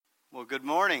Well, good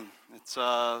morning. It's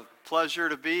a pleasure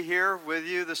to be here with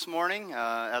you this morning.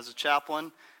 As a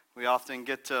chaplain, we often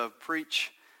get to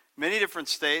preach many different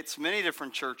states, many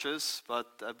different churches, but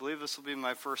I believe this will be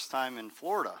my first time in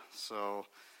Florida.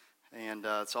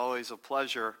 It's always a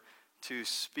pleasure to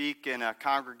speak in a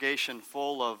congregation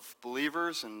full of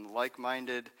believers and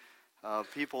like-minded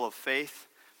people of faith,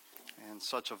 and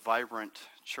such a vibrant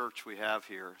church we have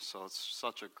here. So it's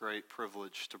such a great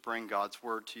privilege to bring God's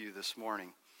word to you this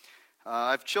morning.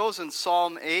 I've chosen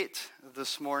Psalm 8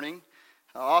 this morning.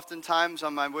 Oftentimes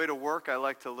on my way to work, I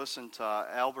like to listen to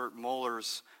Albert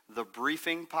Mohler's The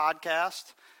Briefing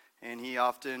podcast, and he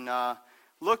often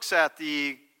looks at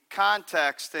the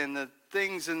context and the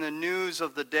things in the news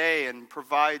of the day and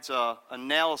provides an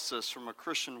analysis from a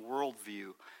Christian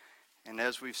worldview. And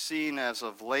as we've seen as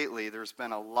of lately, there's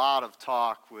been a lot of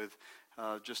talk with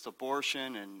just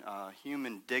abortion and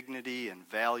human dignity and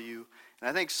value. And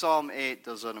I think Psalm 8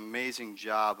 does an amazing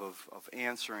job of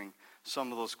answering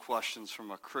some of those questions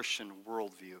from a Christian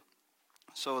worldview.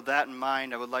 So with that in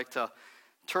mind, I would like to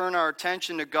turn our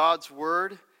attention to God's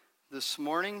Word this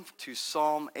morning, to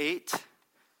Psalm 8.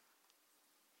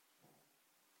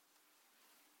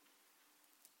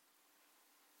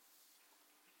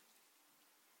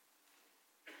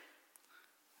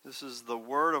 This is the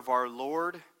word of our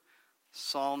Lord,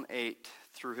 Psalm 8,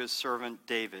 through his servant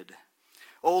David.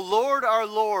 O Lord, our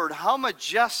Lord, how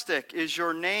majestic is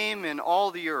your name in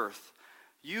all the earth.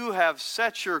 You have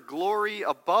set your glory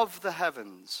above the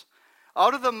heavens.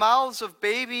 Out of the mouths of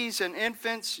babies and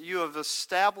infants you have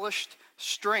established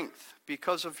strength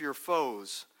because of your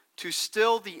foes, to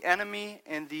still the enemy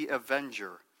and the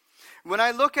avenger. When I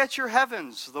look at your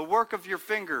heavens, the work of your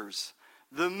fingers,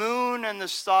 the moon and the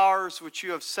stars which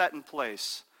you have set in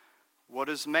place, what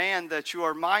is man that you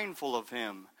are mindful of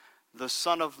him? The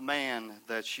Son of Man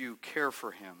that you care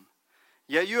for him.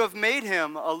 Yet you have made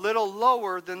him a little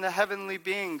lower than the heavenly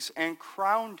beings and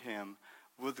crowned him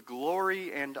with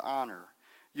glory and honor.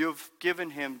 You have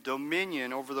given him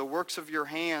dominion over the works of your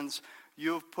hands.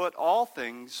 You have put all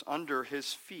things under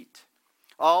his feet.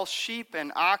 All sheep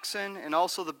and oxen, and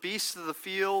also the beasts of the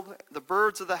field, the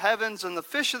birds of the heavens, and the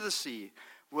fish of the sea,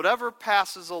 whatever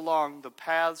passes along the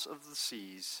paths of the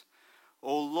seas.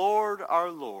 O Lord,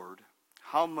 our Lord,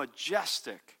 how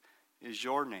majestic is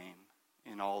your name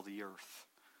in all the earth.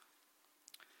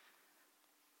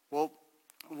 Well,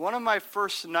 one of my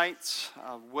first nights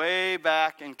way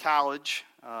back in college,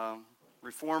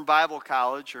 Reformed Bible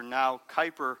College, or now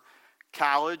Kuiper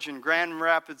College in Grand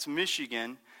Rapids,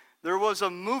 Michigan, there was a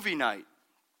movie night.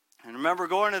 And I remember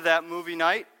going to that movie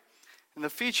night, and the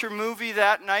feature movie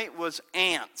that night was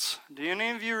Ants. Do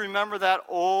any of you remember that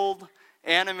old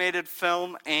animated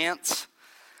film, Ants?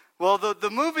 Well, the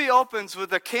movie opens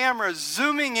with the camera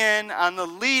zooming in on the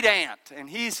lead ant, and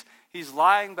he's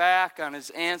lying back on his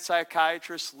ant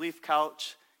psychiatrist's leaf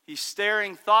couch. He's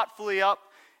staring thoughtfully up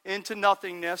into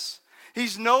nothingness.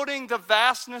 He's noting the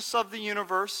vastness of the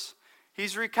universe.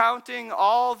 He's recounting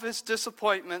all of his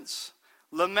disappointments,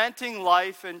 lamenting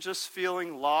life, and just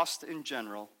feeling lost in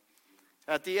general.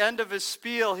 At the end of his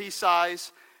spiel, he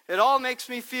sighs, "It all makes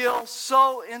me feel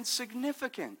so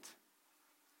insignificant."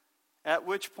 At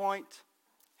which point,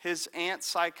 his ant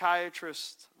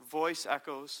psychiatrist voice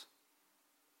echoes,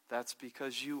 "That's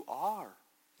because you are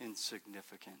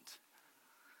insignificant."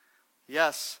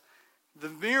 Yes, the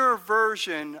mirror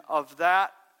version of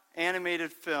that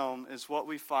animated film is what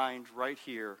we find right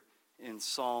here in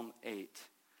Psalm 8,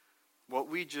 what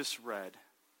we just read.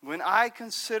 When I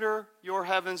consider your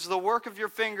heavens, the work of your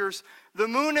fingers, the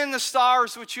moon and the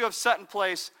stars which you have set in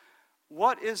place,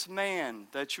 what is man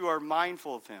that you are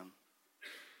mindful of him?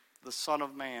 The Son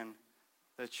of Man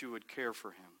that you would care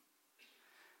for him.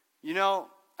 You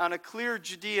know, on a clear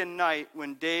Judean night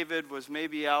when David was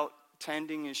maybe out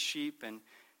tending his sheep and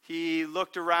he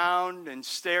looked around and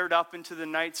stared up into the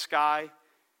night sky,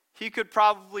 he could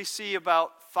probably see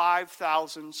about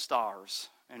 5,000 stars.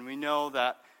 And we know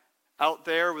that out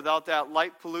there, without that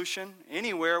light pollution,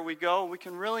 anywhere we go, we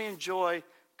can really enjoy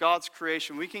God's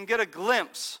creation. We can get a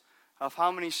glimpse of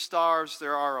how many stars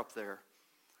there are up there.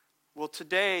 Well,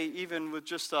 today, even with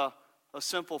just a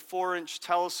simple 4-inch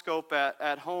telescope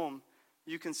at home,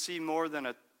 you can see more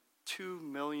than 2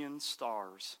 million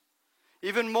stars.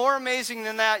 Even more amazing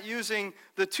than that, using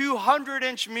the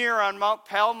 200-inch mirror on Mount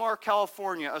Palomar,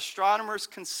 California, astronomers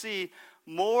can see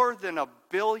more than 1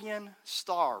 billion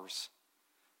stars.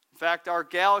 In fact, our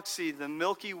galaxy, the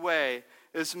Milky Way,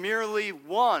 is merely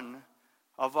one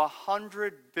of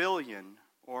 100 billion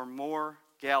or more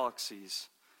galaxies,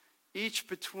 each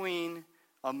between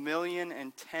 1 million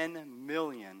and 10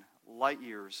 million light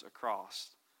years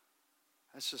across.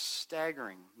 That's just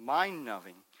staggering,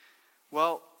 mind-numbing.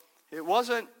 Well, it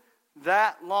wasn't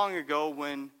that long ago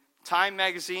when Time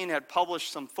magazine had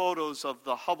published some photos of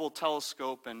the Hubble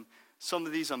telescope and some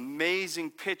of these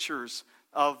amazing pictures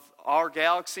of our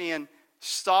galaxy and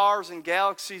stars and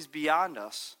galaxies beyond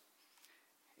us.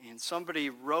 And somebody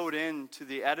wrote in to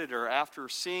the editor after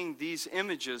seeing these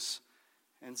images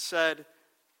and said,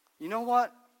 you know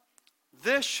what?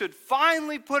 This should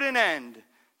finally put an end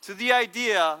to the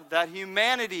idea that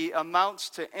humanity amounts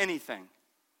to anything.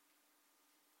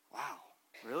 Wow,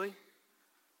 really?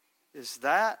 Is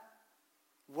that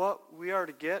what we are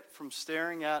to get from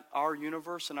staring at our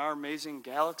universe and our amazing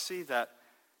galaxy, that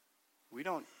we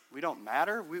don't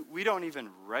matter? We don't even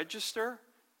register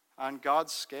on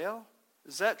God's scale?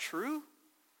 Is that true?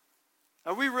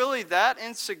 Are we really that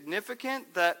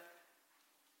insignificant that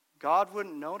God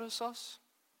wouldn't notice us?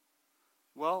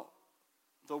 Well,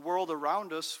 the world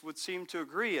around us would seem to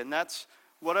agree, and that's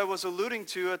what I was alluding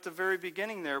to at the very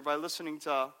beginning there by listening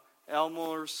to Al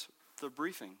Mohler's The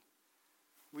Briefing.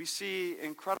 We see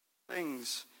incredible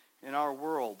things in our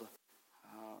world.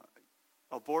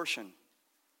 Abortion,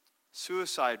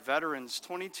 suicide, veterans,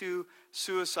 22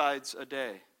 suicides a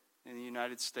day in the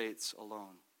United States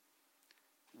alone.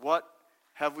 What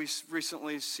have we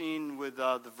recently seen with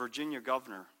the Virginia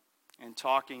governor and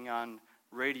talking on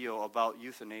radio about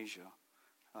euthanasia,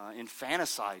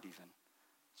 infanticide even?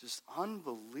 Just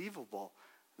unbelievable,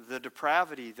 the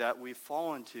depravity that we've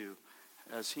fallen to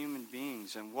as human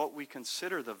beings and what we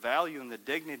consider the value and the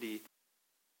dignity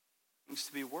things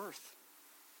to be worth.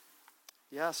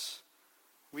 Yes,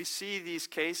 we see these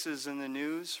cases in the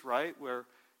news, right, where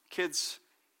kids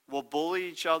will bully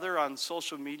each other on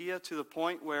social media to the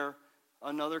point where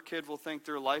another kid will think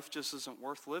their life just isn't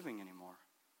worth living anymore,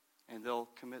 and they'll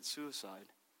commit suicide.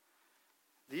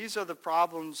 These are the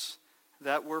problems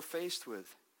that we're faced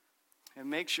with. It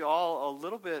makes you all a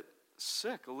little bit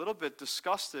sick, a little bit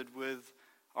disgusted with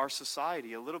our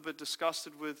society, a little bit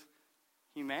disgusted with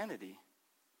humanity.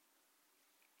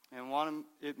 And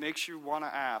it makes you want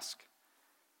to ask,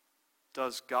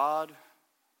 does God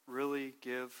really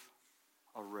give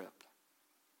a rip?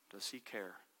 Does he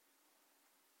care?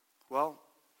 Well,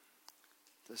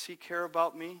 does he care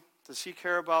about me? Does he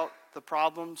care about the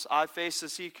problems I face?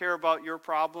 Does he care about your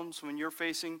problems when you're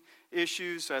facing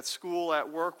issues at school,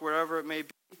 at work, wherever it may be?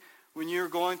 When you're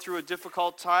going through a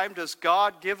difficult time, does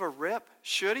God give a rip?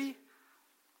 Should he?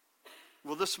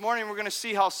 Well, this morning we're going to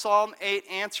see how Psalm 8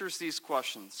 answers these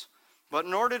questions. But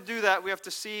in order to do that, we have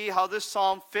to see how this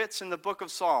psalm fits in the book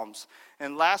of Psalms.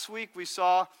 And last week we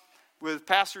saw with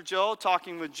Pastor Joe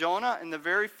talking with Jonah in the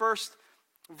very first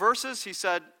verses, he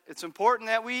said it's important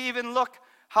that we even look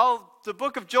how the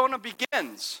book of Jonah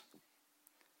begins,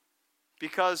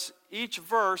 because each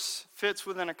verse fits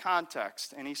within a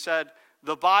context. And he said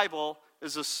the Bible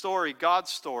is a story, God's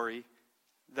story,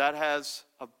 that has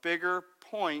a bigger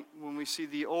point when we see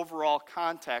the overall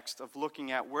context of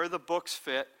looking at where the books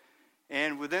fit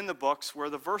and within the books where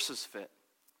the verses fit.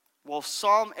 Well,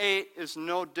 Psalm 8 is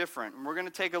no different, and we're going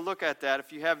to take a look at that.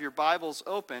 If you have your Bibles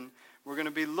open, we're going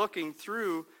to be looking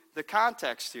through the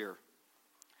context here.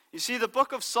 You see, the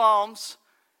book of Psalms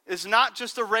is not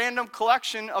just a random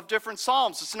collection of different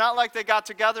psalms. It's not like they got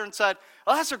together and said,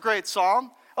 oh, that's a great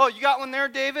psalm. Oh, you got one there,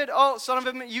 David? Oh, son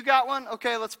of a, you got one?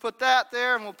 Okay, let's put that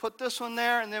there, and we'll put this one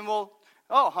there, and then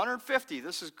 150.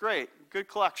 This is great. Good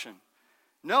collection.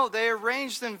 No, they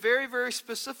arranged them very, very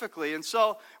specifically. And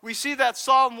so we see that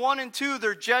Psalm 1 and 2,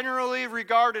 they're generally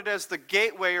regarded as the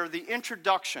gateway or the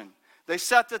introduction. They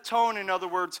set the tone, in other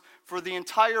words, for the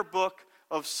entire book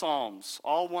of Psalms,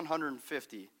 all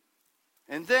 150.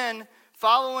 And then,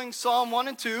 following Psalm 1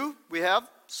 and 2, we have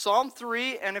Psalm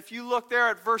 3, and if you look there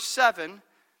at verse 7,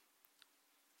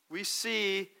 we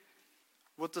see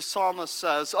what the psalmist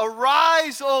says.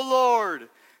 Arise, O Lord,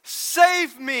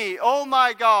 save me, O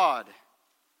my God.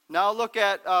 Now look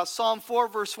at Psalm 4,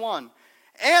 verse 1.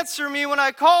 Answer me when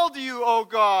I call to you, O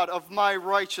God of my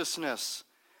righteousness.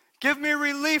 Give me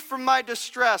relief from my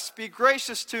distress. Be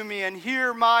gracious to me and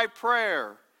hear my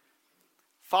prayer.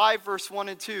 5, verse 1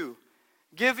 and 2.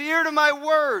 Give ear to my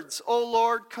words, O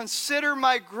Lord. Consider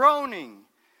my groaning.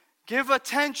 Give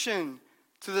attention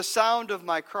to the sound of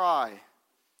my cry.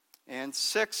 And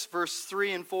 6, verse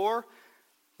 3 and 4.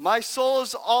 My soul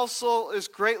is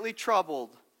greatly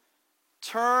troubled.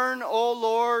 Turn, O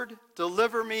Lord,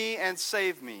 deliver me and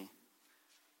save me.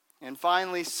 And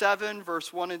finally, 7,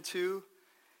 verse 1 and 2.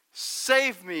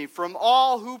 Save me from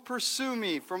all who pursue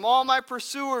me, from all my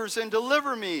pursuers, and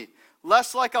deliver me,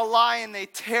 lest like a lion they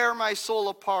tear my soul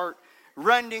apart,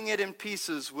 rending it in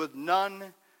pieces with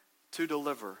none to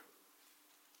deliver.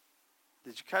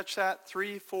 Did you catch that?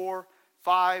 3, 4,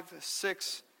 5,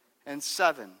 6, and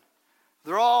 7.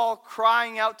 They're all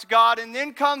crying out to God, and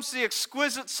then comes the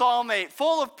exquisite Psalm 8,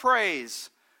 full of praise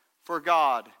for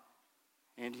God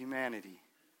and humanity.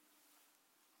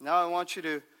 Now I want you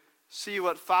to see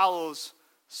what follows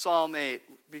Psalm 8,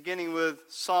 beginning with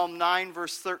Psalm 9,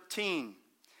 verse 13.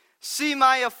 See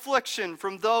my affliction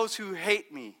from those who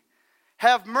hate me.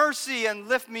 Have mercy and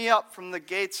lift me up from the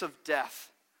gates of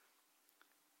death.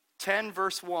 10,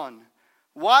 verse 1.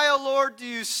 Why, O Lord, do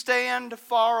you stand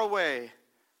far away?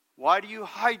 Why do you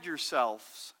hide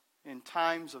yourselves in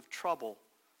times of trouble?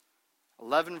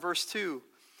 11, verse 2.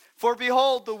 For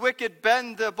behold, the wicked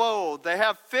bend the bow. They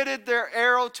have fitted their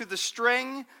arrow to the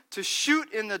string to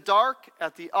shoot in the dark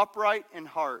at the upright in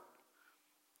heart.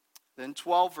 Then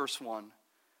 12, verse 1.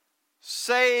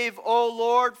 Save, O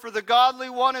Lord, for the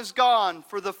godly one is gone,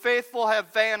 for the faithful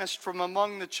have vanished from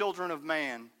among the children of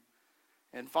man.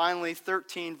 And finally,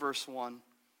 13, verse 1.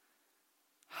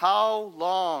 How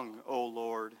long, O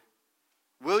Lord,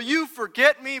 will you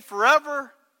forget me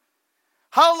forever?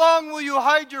 How long will you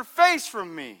hide your face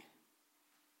from me?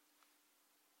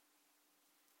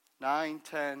 9,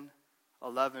 10,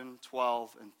 11,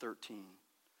 12, and 13.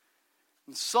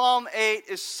 And Psalm 8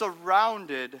 is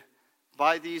surrounded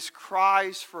by these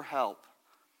cries for help.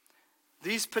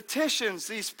 These petitions,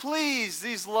 these pleas,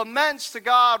 these laments to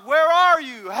God. Where are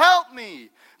you? Help me.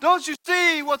 Don't you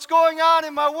see what's going on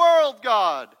in my world,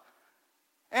 God?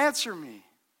 Answer me.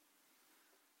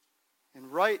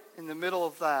 And right in the middle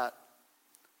of that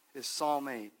is Psalm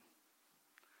 8.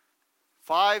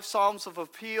 5 psalms of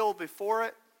appeal before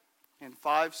it, and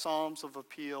 5 psalms of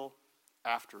appeal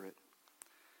after it.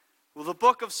 Well, the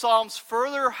book of Psalms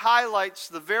further highlights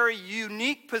the very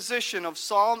unique position of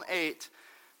Psalm 8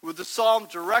 with the psalm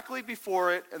directly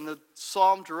before it and the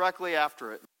psalm directly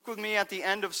after it. Look with me at the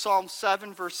end of Psalm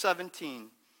 7, verse 17.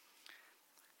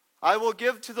 I will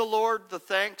give to the Lord the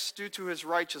thanks due to his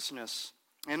righteousness,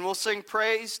 and will sing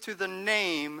praise to the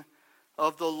name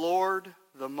of the Lord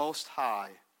the Most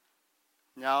High.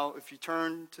 Now, if you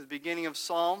turn to the beginning of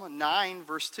Psalm 9,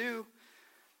 verse 2,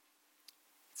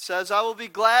 it says, I will be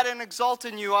glad and exult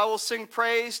in you. I will sing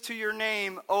praise to your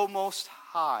name, O Most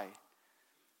High.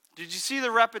 Did you see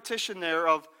the repetition there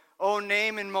of O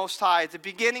name and Most High? At the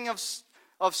beginning of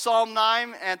Psalm 9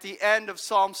 and at the end of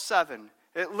Psalm 7.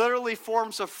 It literally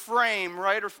forms a frame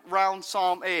right around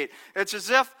Psalm 8. It's as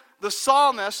if the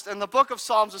psalmist and the book of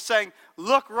Psalms is saying,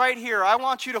 look right here. I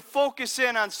want you to focus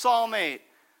in on Psalm 8.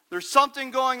 There's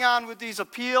something going on with these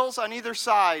appeals on either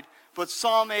side, but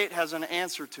Psalm 8 has an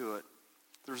answer to it.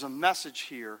 There's a message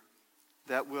here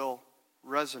that will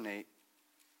resonate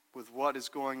with what is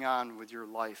going on with your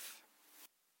life.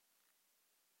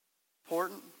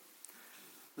 Important?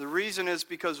 The reason is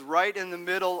because right in the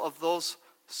middle of those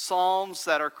psalms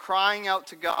that are crying out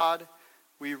to God,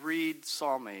 we read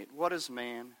Psalm 8. What is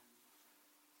man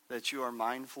that you are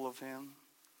mindful of him?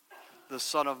 The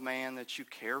Son of Man that you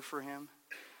care for him?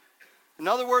 In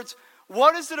other words,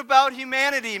 what is it about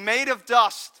humanity made of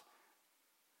dust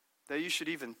that you should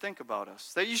even think about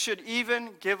us? That you should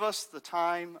even give us the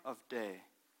time of day?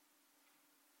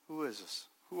 Who is us?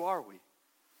 Who are we?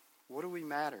 What do we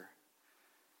matter?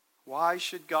 Why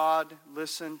should God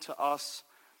listen to us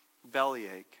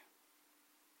bellyache?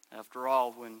 After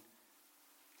all, when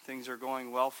things are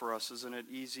going well for us, isn't it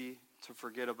easy to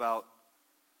forget about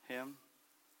him?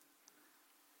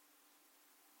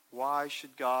 Why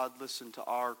should God listen to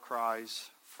our cries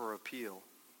for appeal?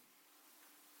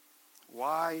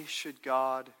 Why should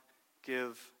God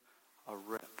give a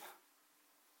rip?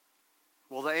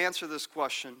 Well, to answer this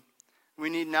question, we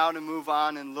need now to move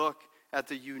on and look at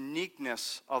the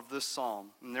uniqueness of this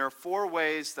psalm. And there are 4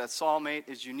 ways that Psalm 8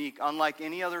 is unique, unlike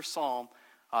any other psalm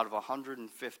out of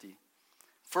 150.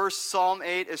 First, Psalm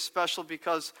 8 is special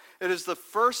because it is the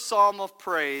first psalm of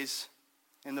praise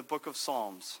in the book of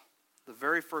Psalms. The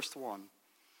very first one.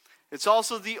 It's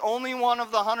also the only one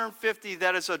of the 150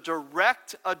 that is a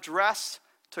direct address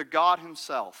to God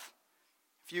himself.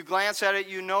 If you glance at it,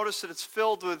 you notice that it's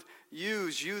filled with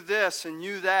yous, you this and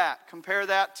you that. Compare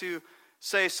that to,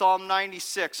 say, Psalm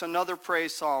 96, another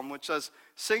praise psalm, which says,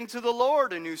 sing to the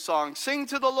Lord a new song. Sing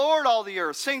to the Lord all the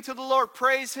earth. Sing to the Lord,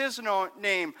 praise his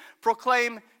name.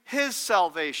 Proclaim his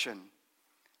salvation.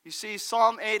 You see,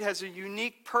 Psalm 8 has a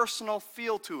unique personal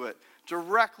feel to it,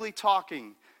 directly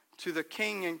talking to the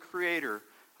King and Creator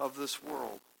of this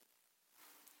world.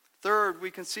 Third, we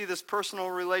can see this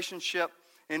personal relationship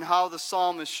in how the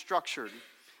psalm is structured.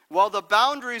 While the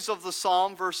boundaries of the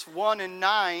psalm, verse 1 and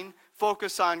 9,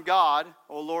 focus on God,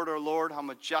 O Lord, how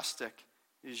majestic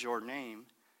is your name.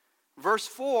 Verse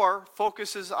 4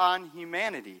 focuses on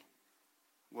humanity.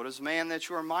 What is man that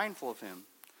you are mindful of him?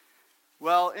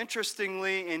 Well,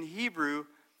 interestingly, in Hebrew,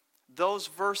 those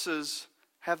verses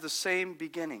have the same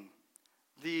beginning.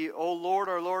 The, O Lord,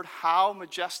 our Lord, how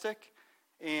majestic,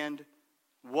 and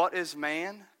what is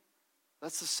man?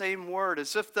 That's the same word,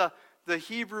 as if the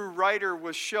Hebrew writer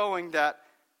was showing that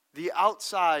the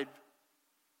outside,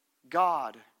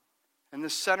 God, and the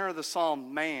center of the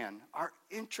psalm, man, are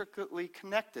intricately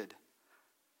connected.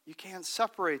 You can't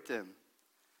separate them.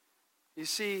 You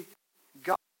see,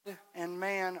 God and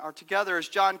man are together. As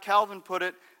John Calvin put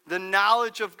it, the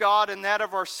knowledge of God and that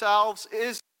of ourselves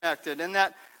is connected, and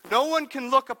that no one can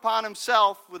look upon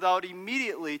himself without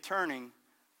immediately turning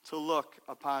to look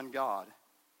upon God.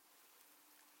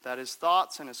 That his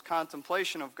thoughts and his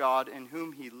contemplation of God, in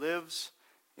whom he lives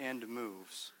and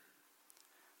moves.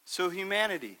 So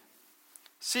humanity,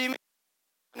 seemingly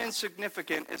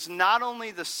insignificant, is not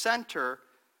only the center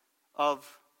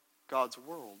of God's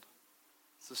world.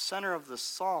 It's the center of the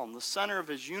psalm, the center of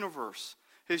his universe,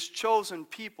 his chosen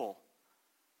people.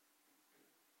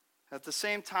 At the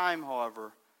same time,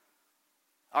 however,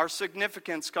 our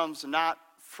significance comes not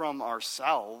from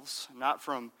ourselves, not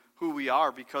from who we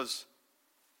are because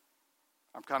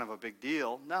I'm kind of a big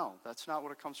deal. No, that's not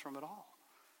what it comes from at all.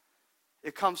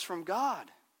 It comes from God.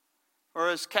 Or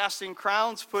as Casting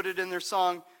Crowns put it in their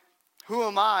song, Who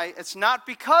Am I? It's not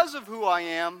because of who I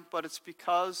am, but it's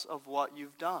because of what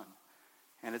you've done.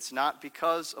 And it's not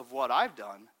because of what I've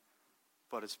done,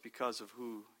 but it's because of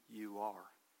who you are.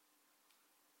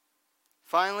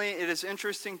 Finally, it is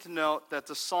interesting to note that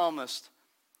the psalmist,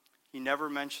 he never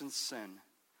mentions sin.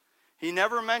 He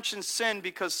never mentions sin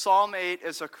because Psalm 8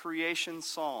 is a creation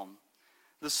psalm.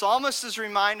 The psalmist is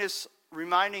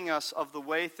reminding us of the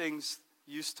way things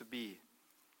used to be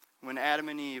when Adam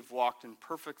and Eve walked in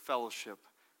perfect fellowship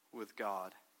with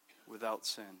God without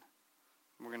sin.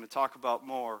 And we're going to talk about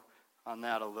more on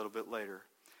that a little bit later.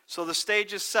 So the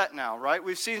stage is set now, right?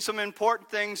 We've seen some important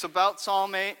things about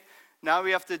Psalm 8. Now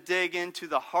we have to dig into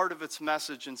the heart of its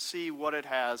message and see what it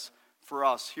has for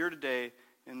us here today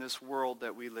in this world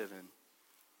that we live in.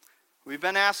 We've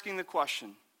been asking the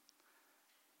question,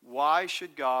 why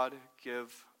should God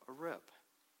give a rip?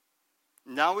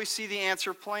 Now we see the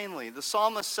answer plainly. The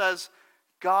psalmist says,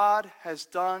 God has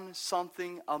done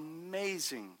something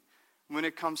amazing when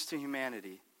it comes to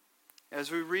humanity.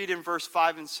 As we read in verse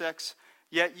 5 and 6,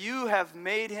 yet you have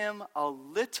made him a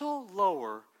little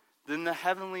lower than the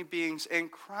heavenly beings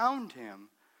and crowned him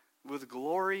with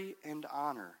glory and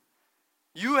honor.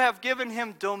 You have given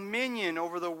him dominion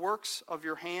over the works of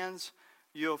your hands.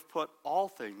 You have put all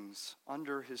things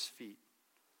under his feet.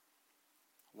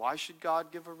 Why should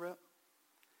God give a rip?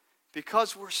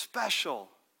 Because we're special.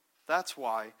 That's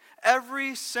why.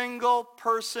 Every single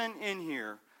person in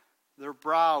here, their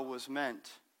brow was meant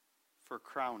for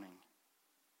crowning.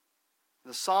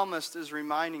 The psalmist is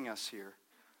reminding us here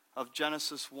of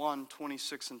Genesis 1,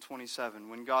 26 and 27,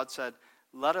 when God said,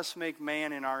 let us make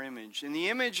man in our image. In the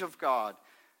image of God,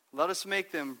 let us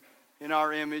make them in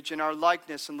our image, in our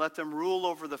likeness, and let them rule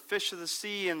over the fish of the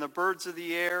sea and the birds of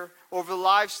the air, over the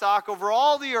livestock, over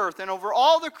all the earth, and over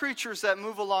all the creatures that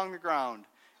move along the ground.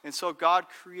 And so God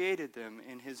created them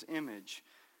in his image.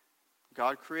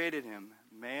 God created him,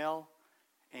 male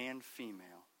and female.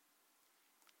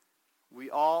 We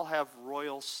all have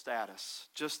royal status,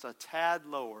 just a tad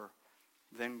lower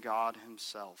than God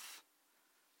himself.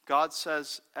 God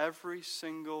says every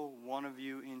single one of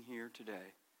you in here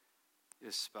today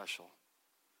is special.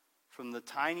 From the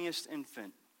tiniest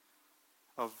infant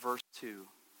of verse 2,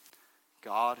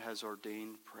 God has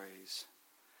ordained praise.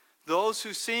 Those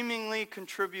who seemingly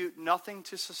contribute nothing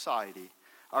to society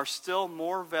are still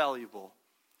more valuable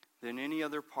than any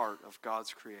other part of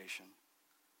God's creation.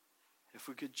 If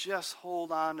we could just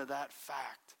hold on to that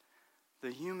fact,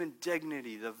 the human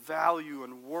dignity, the value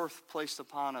and worth placed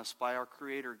upon us by our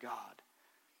Creator God,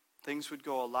 things would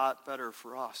go a lot better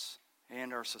for us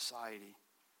and our society.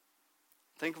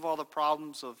 Think of all the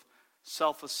problems of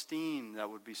self-esteem that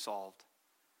would be solved.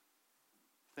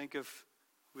 Think if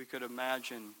we could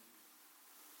imagine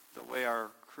the way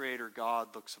our Creator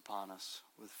God looks upon us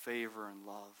with favor and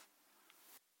love.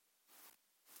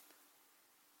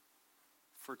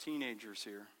 For teenagers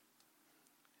here,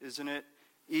 isn't it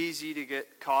easy to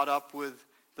get caught up with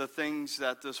the things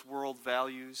that this world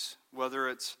values? Whether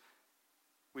it's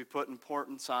we put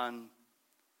importance on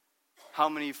how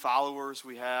many followers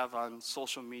we have on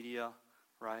social media,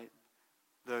 right?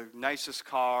 The nicest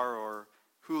car, or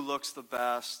who looks the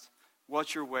best,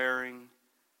 what you're wearing.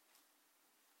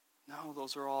 No,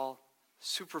 those are all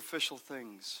superficial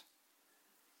things.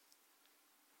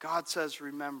 God says,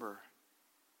 remember,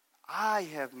 I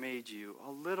have made you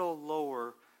a little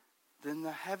lower than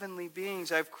the heavenly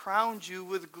beings. I've crowned you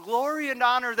with glory and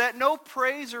honor that no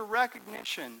praise or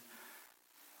recognition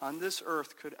on this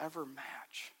earth could ever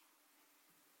match.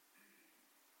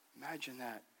 Imagine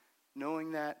that,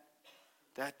 knowing that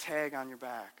tag on your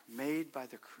back, made by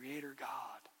the Creator God,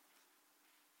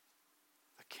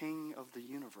 the King of the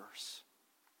universe.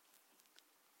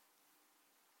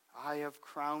 I have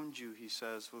crowned you, he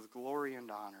says, with glory and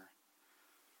honor.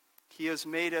 He has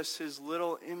made us his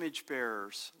little image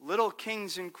bearers, little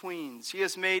kings and queens. He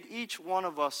has made each one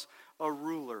of us a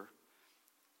ruler.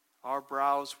 Our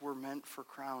brows were meant for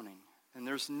crowning, and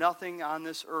there's nothing on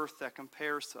this earth that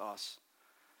compares to us.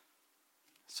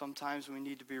 Sometimes we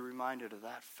need to be reminded of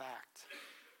that fact,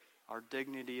 our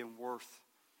dignity and worth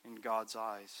in God's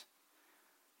eyes.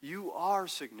 You are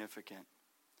significant.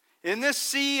 In this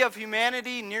sea of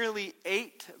humanity, nearly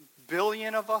 8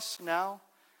 billion of us now,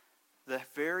 the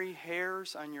very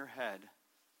hairs on your head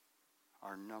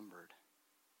are numbered.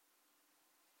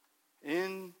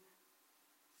 In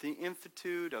the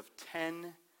infinitude of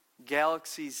 10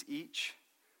 galaxies each,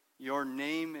 your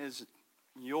name is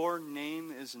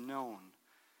known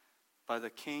by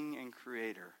the King and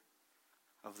Creator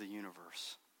of the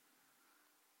universe.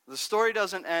 The story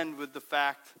doesn't end with the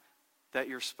fact that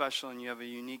you're special and you have a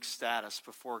unique status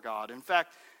before God. In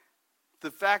fact,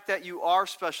 the fact that you are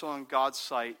special in God's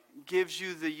sight gives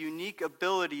you the unique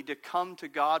ability to come to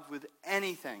God with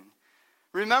anything.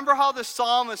 Remember how the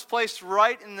psalm is placed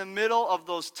right in the middle of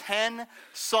those 10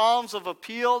 psalms of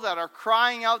appeal that are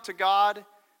crying out to God,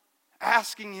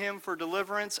 asking him for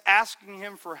deliverance, asking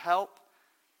him for help?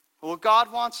 Well,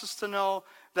 God wants us to know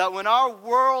that when our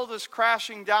world is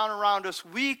crashing down around us,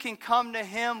 we can come to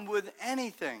him with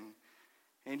anything,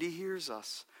 and he hears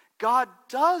us. God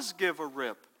does give a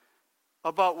rip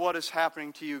about what is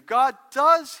happening to you. God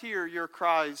does hear your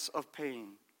cries of pain.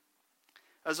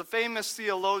 As a famous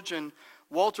theologian,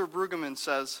 Walter Brueggemann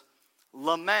says,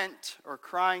 lament or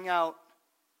crying out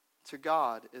to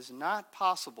God is not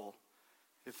possible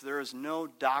if there is no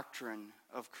doctrine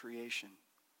of creation.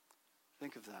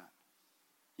 Think of that.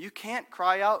 You can't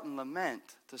cry out and lament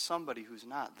to somebody who's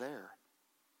not there.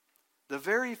 The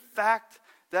very fact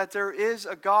that there is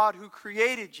a God who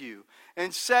created you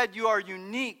and said you are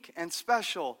unique and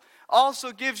special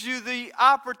also gives you the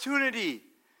opportunity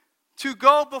to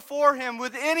go before him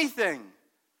with anything.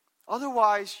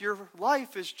 Otherwise, your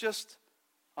life is just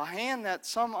a hand that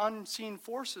some unseen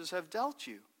forces have dealt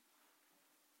you.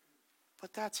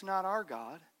 But that's not our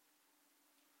God.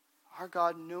 Our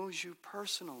God knows you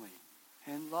personally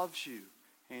and loves you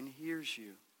and hears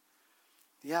you.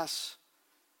 Yes,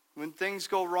 when things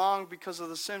go wrong because of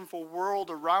the sinful world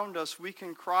around us, we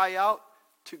can cry out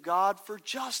to God for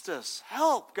justice.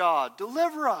 Help, God,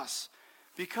 deliver us,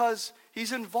 because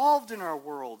he's involved in our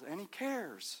world and he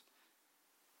cares.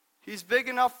 He's big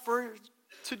enough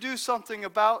to do something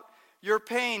about your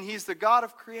pain. He's the God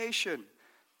of creation.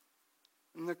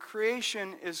 And the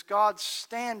creation is God's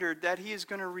standard that he is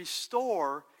going to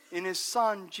restore in his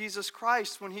Son, Jesus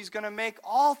Christ, when he's going to make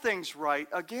all things right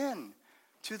again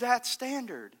to that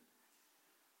standard.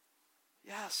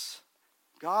 Yes,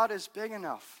 God is big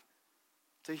enough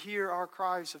to hear our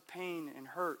cries of pain and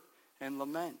hurt and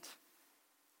lament.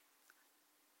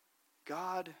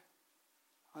 God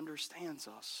understands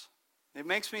us. It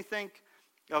makes me think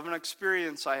of an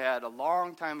experience I had a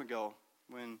long time ago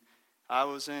when I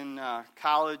was in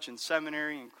college and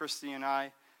seminary, and Christy and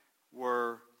I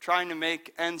were trying to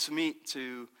make ends meet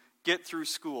to get through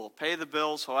school, pay the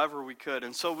bills however we could.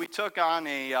 And so we took on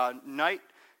a night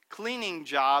cleaning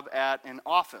job at an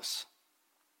office.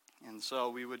 And so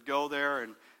we would go there,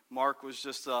 and Mark was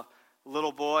just a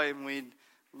little boy, and we'd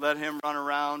let him run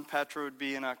around. Petra would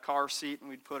be in a car seat, and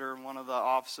we'd put her in one of the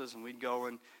offices, and we'd go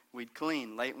and we'd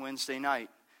clean late Wednesday night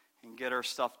and get our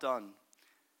stuff done.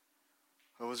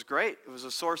 It was great. It was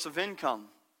a source of income.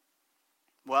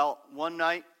 Well, one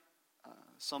night,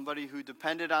 somebody who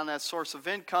depended on that source of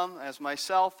income, as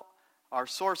myself, our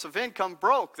source of income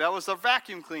broke. That was the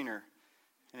vacuum cleaner,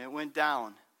 and it went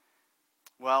down.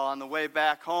 Well, on the way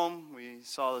back home, we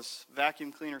saw this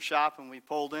vacuum cleaner shop, and we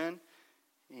pulled in,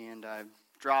 and I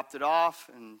dropped it off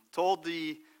and told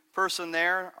the person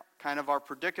there kind of our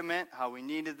predicament, how we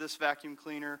needed this vacuum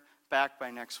cleaner back by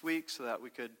next week so that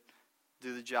we could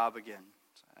do the job again.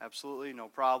 So absolutely, no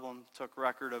problem. Took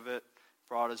record of it,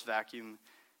 brought his vacuum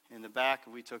in the back,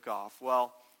 and we took off.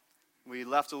 Well, we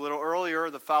left a little earlier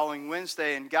the following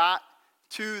Wednesday and got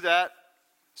to that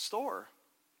store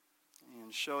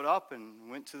and showed up and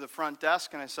went to the front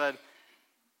desk, and I said,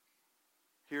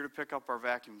 here to pick up our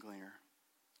vacuum cleaner.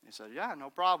 He said, yeah, no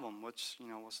problem. What's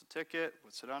the ticket?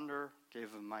 What's it under?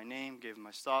 Gave him my name, gave him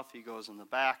my stuff. He goes in the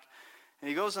back. And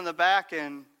he goes in the back,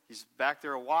 and he's back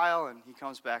there a while, and he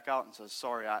comes back out and says,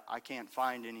 sorry, I can't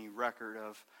find any record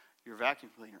of your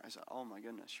vacuum cleaner. I said, oh my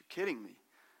goodness, you're kidding me.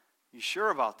 You sure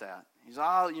about that? He's,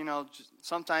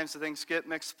 sometimes the things get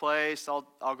misplaced.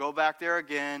 I'll go back there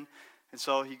again. And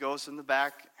so he goes in the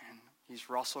back, and he's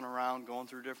rustling around, going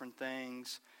through different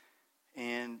things.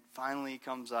 And finally he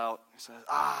comes out and says,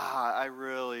 I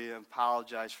really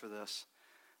apologize for this.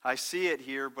 I see it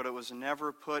here, but it was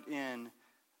never put in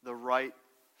the right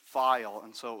file,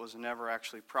 and so it was never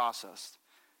actually processed.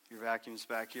 Your vacuum's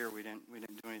back here. We didn't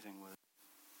do anything with it.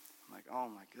 I'm like, oh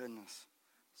my goodness,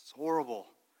 it's horrible.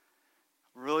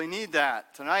 We really need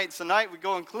that. Tonight's the night we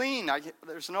go and clean.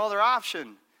 There's no other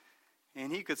option.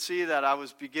 And he could see that I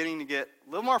was beginning to get a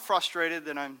little more frustrated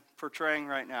than I'm portraying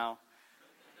right now.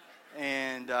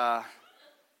 And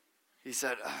he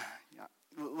said,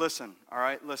 listen, all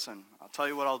right, listen. I'll tell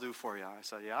you what I'll do for you. I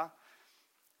said, yeah?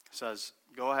 He says,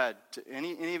 go ahead.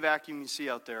 Any vacuum you see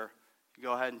out there, you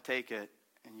go ahead and take it,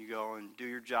 and you go and do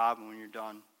your job, and when you're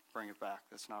done, bring it back.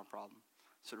 That's not a problem.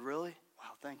 I said, really?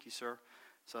 Wow, thank you, sir.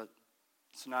 So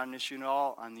it's not an issue at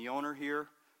all. I'm the owner here,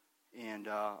 and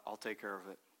I'll take care of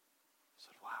it. I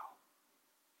said, wow.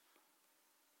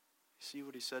 You see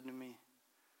what he said to me?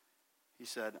 He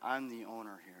said, I'm the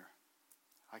owner here.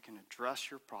 I can address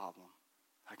your problem.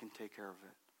 I can take care of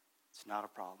it. It's not a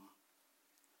problem.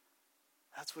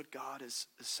 That's what God is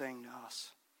saying to us.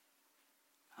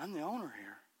 I'm the owner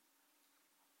here.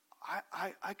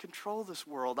 I control this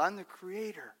world. I'm the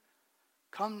creator.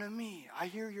 Come to me. I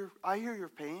hear your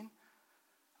pain.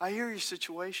 I hear your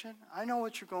situation. I know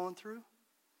what you're going through.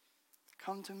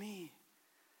 Come to me.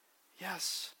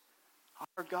 Yes,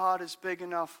 our God is big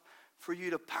enough for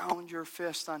you to pound your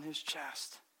fist on his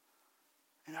chest.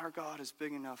 And our God is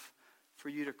big enough for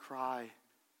you to cry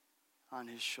on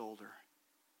his shoulder.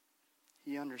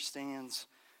 He understands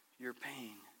your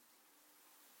pain.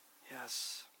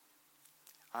 Yes,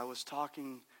 I was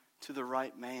talking to the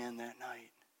right man that night.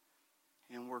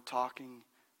 And we're talking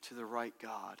to the right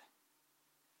God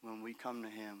when we come to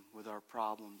him with our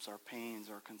problems, our pains,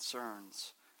 our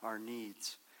concerns, our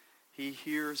needs. He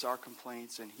hears our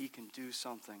complaints and he can do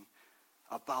something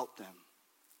about them.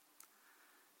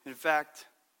 In fact,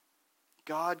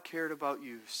 God cared about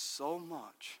you so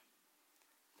much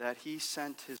that he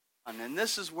sent his son. And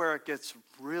this is where it gets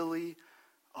really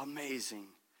amazing.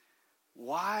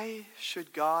 Why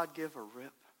should God give a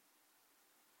rip?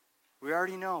 We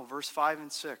already know, verse 5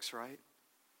 and 6, right?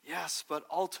 Yes, but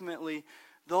ultimately,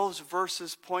 those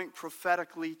verses point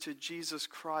prophetically to Jesus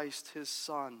Christ, his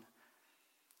Son.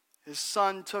 His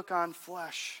Son took on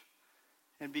flesh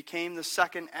and became the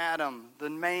second Adam, the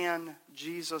man,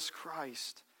 Jesus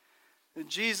Christ.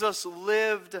 Jesus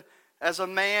lived as a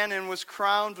man and was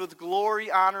crowned with glory,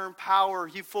 honor, and power.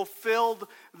 He fulfilled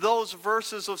those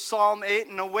verses of Psalm 8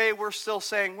 in a way we're still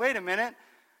saying, wait a minute,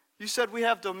 you said we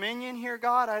have dominion here,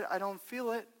 God? I don't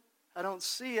feel it. I don't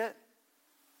see it.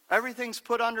 Everything's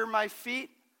put under my feet.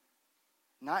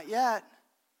 Not yet.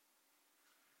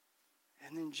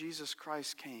 And then Jesus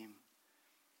Christ came,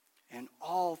 and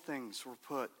all things were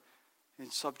put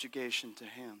in subjugation to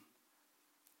him.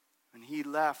 When he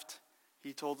left,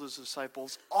 he told his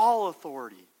disciples, all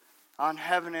authority on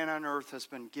heaven and on earth has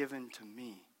been given to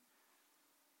me.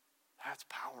 That's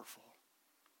powerful.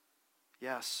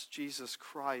 Yes, Jesus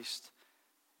Christ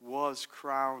was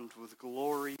crowned with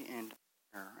glory and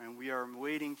honor, and we are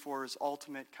waiting for his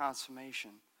ultimate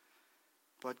consummation.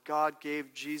 But God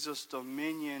gave Jesus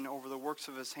dominion over the works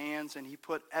of his hands, and he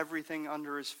put everything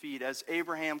under his feet. As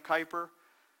Abraham Kuyper,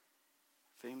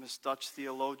 famous Dutch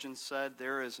theologian, said,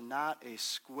 there is not a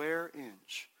square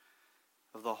inch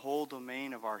of the whole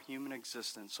domain of our human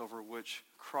existence over which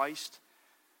Christ,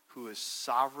 who is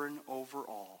sovereign over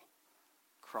all,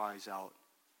 cries out,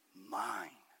 mine.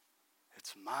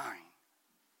 It's mine.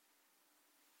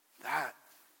 That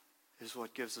is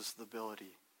what gives us the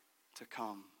ability to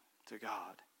come to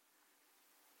God.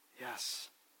 Yes.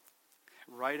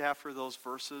 Right after those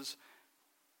verses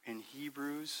in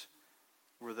Hebrews,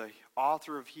 where the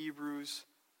author of Hebrews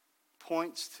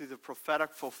points to the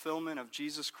prophetic fulfillment of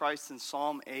Jesus Christ in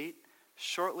Psalm 8,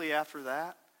 shortly after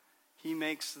that, he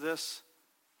makes this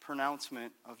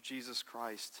pronouncement of Jesus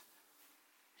Christ.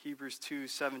 Hebrews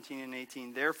 2:17 and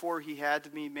 18. Therefore he had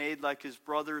to be made like his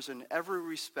brothers in every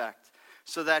respect,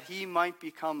 so that he might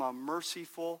become a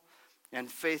merciful and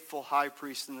faithful high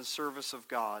priest in the service of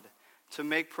God, to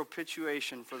make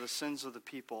propitiation for the sins of the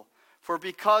people. For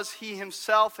because he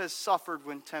himself has suffered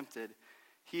when tempted,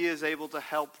 he is able to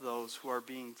help those who are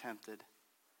being tempted.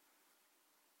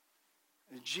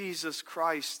 Jesus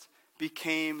Christ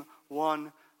became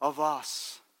one of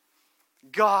us.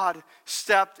 God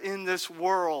stepped in this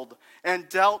world and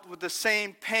dealt with the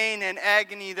same pain and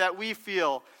agony that we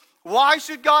feel. Why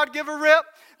should God give a rip?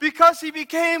 Because he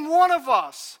became one of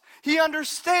us. He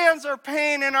understands our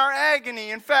pain and our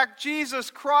agony. In fact,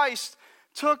 Jesus Christ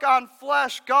took on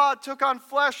flesh. God took on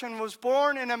flesh and was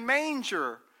born in a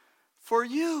manger for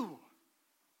you.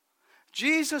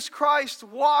 Jesus Christ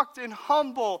walked in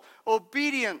humble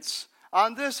obedience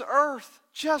on this earth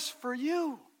just for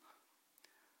you.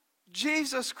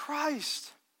 Jesus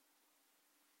Christ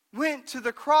went to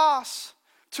the cross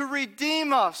to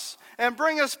redeem us and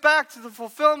bring us back to the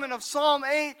fulfillment of Psalm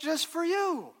 8 just for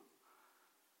you.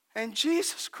 And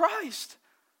Jesus Christ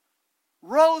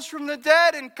rose from the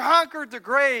dead and conquered the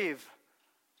grave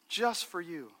just for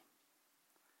you.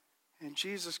 And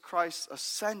Jesus Christ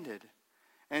ascended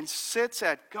and sits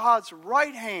at God's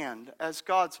right hand as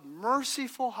God's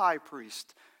merciful high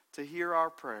priest to hear our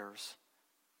prayers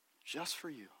just for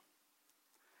you.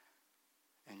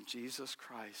 And Jesus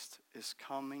Christ is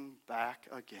coming back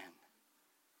again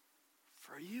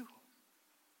for you.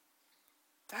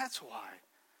 That's why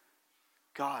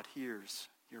God hears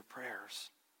your prayers.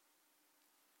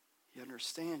 He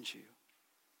understands you.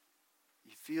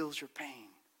 He feels your pain.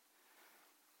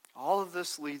 All of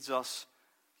this leads us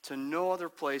to no other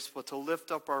place but to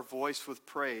lift up our voice with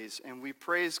praise. And we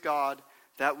praise God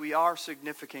that we are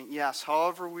significant, yes.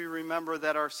 However, we remember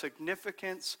that our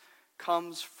significance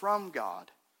comes from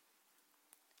God.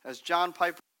 As John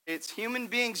Piper states, human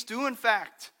beings do in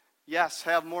fact, yes,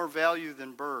 have more value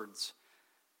than birds.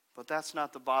 But that's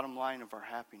not the bottom line of our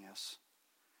happiness.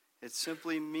 It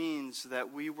simply means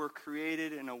that we were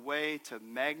created in a way to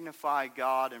magnify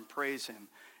God and praise Him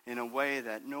in a way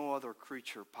that no other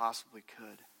creature possibly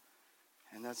could.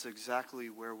 And that's exactly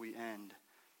where we end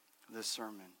this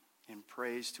sermon, in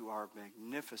praise to our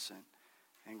magnificent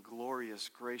and glorious,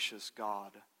 gracious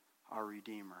God, our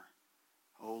Redeemer.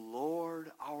 O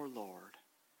Lord, our Lord,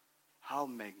 how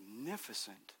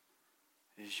magnificent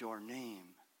is your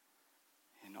name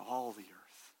in all the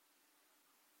earth.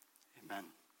 Amen.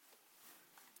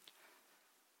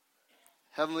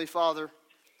 Heavenly Father,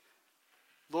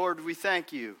 Lord, we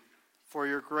thank you for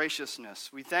your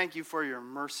graciousness. We thank you for your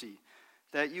mercy,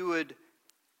 that you would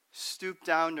stoop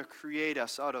down to create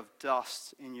us out of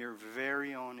dust in your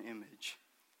very own image.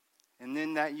 And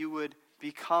then that you would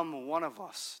become one of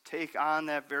us, take on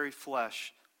that very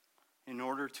flesh in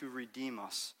order to redeem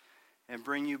us and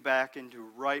bring you back into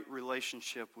right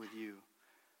relationship with you.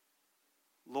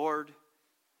 Lord,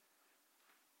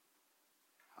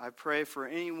 I pray for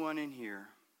anyone in here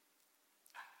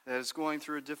that is going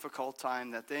through a difficult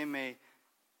time, that they may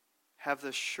have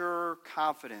the sure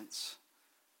confidence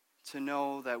to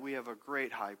know that we have a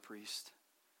great high priest,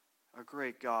 a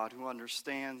great God who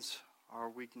understands our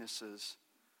weaknesses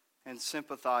and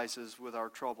sympathizes with our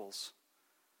troubles.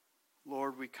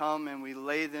 Lord, we come and we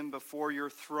lay them before your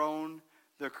throne,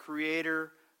 the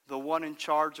Creator, the one in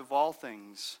charge of all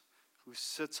things, who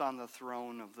sits on the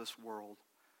throne of this world.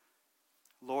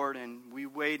 Lord, and we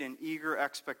wait in eager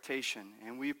expectation,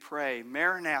 and we pray,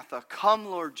 Maranatha, come,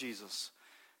 Lord Jesus,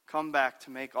 come back to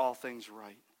make all things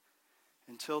right.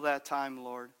 Until that time,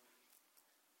 Lord,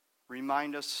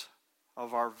 remind us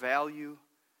of our value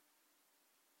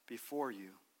before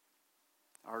you,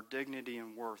 our dignity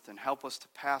and worth, and help us to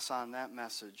pass on that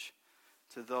message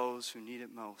to those who need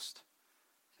it most.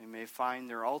 They may find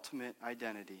their ultimate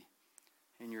identity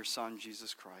in your Son,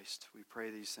 Jesus Christ. We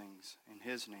pray these things in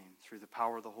his name, through the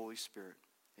power of the Holy Spirit.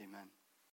 Amen.